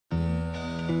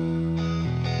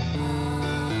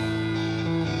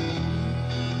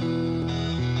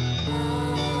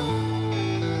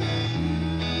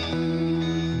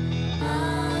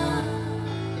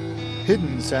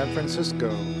Hidden San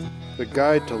Francisco, the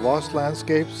guide to lost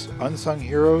landscapes, unsung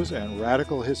heroes, and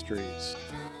radical histories.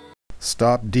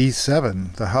 Stop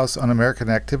D7, the House Un-American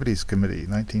Activities Committee,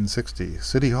 1960,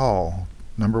 City Hall,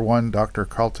 number 1, Dr.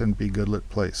 Carlton B. Goodlett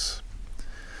Place.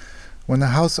 When the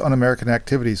House Un-American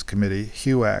Activities Committee,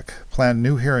 HUAC, planned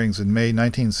new hearings in May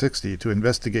 1960 to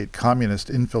investigate communist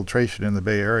infiltration in the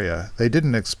Bay Area, they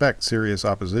didn't expect serious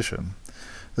opposition.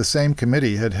 The same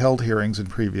committee had held hearings in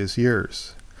previous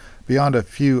years. Beyond a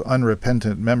few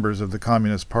unrepentant members of the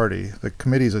Communist Party, the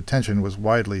committee's attention was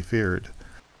widely feared.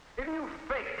 If you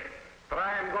think that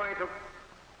I am going to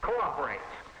cooperate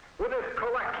with this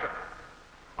collection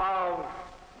of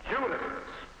Judases,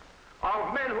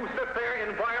 of men who sit there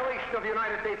in violation of the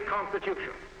United States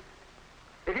Constitution,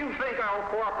 if you think I will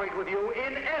cooperate with you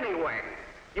in any way,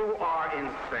 you are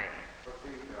insane.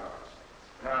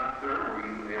 Now, sir,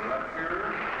 we elect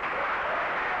here.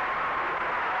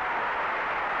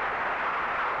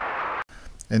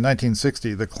 In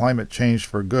 1960, the climate changed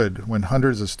for good when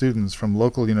hundreds of students from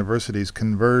local universities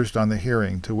converged on the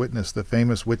hearing to witness the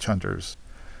famous witch hunters.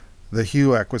 The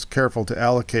HUAC was careful to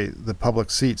allocate the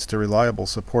public seats to reliable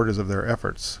supporters of their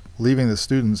efforts, leaving the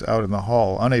students out in the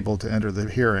hall unable to enter the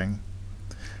hearing.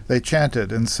 They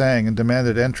chanted and sang and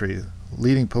demanded entry,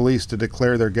 leading police to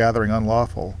declare their gathering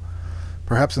unlawful.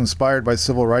 Perhaps inspired by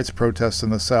civil rights protests in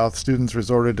the South, students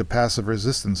resorted to passive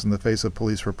resistance in the face of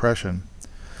police repression.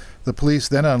 The police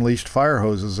then unleashed fire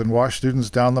hoses and washed students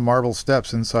down the marble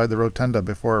steps inside the rotunda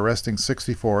before arresting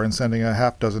 64 and sending a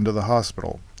half-dozen to the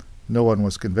hospital. No one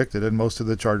was convicted, and most of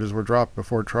the charges were dropped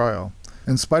before trial.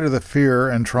 In spite of the fear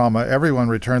and trauma, everyone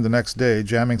returned the next day,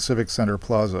 jamming Civic Center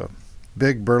Plaza.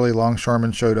 Big, burly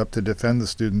longshoremen showed up to defend the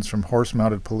students from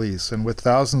horse-mounted police, and with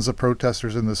thousands of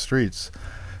protesters in the streets,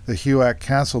 the HUAC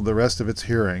canceled the rest of its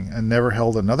hearing and never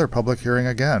held another public hearing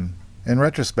again. In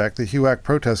retrospect, the HUAC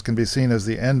protest can be seen as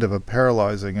the end of a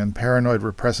paralyzing and paranoid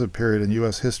repressive period in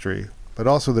U.S. history, but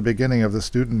also the beginning of the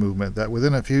student movement that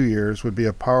within a few years would be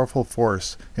a powerful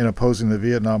force in opposing the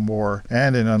Vietnam War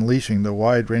and in unleashing the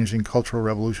wide-ranging cultural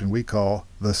revolution we call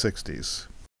the 60s.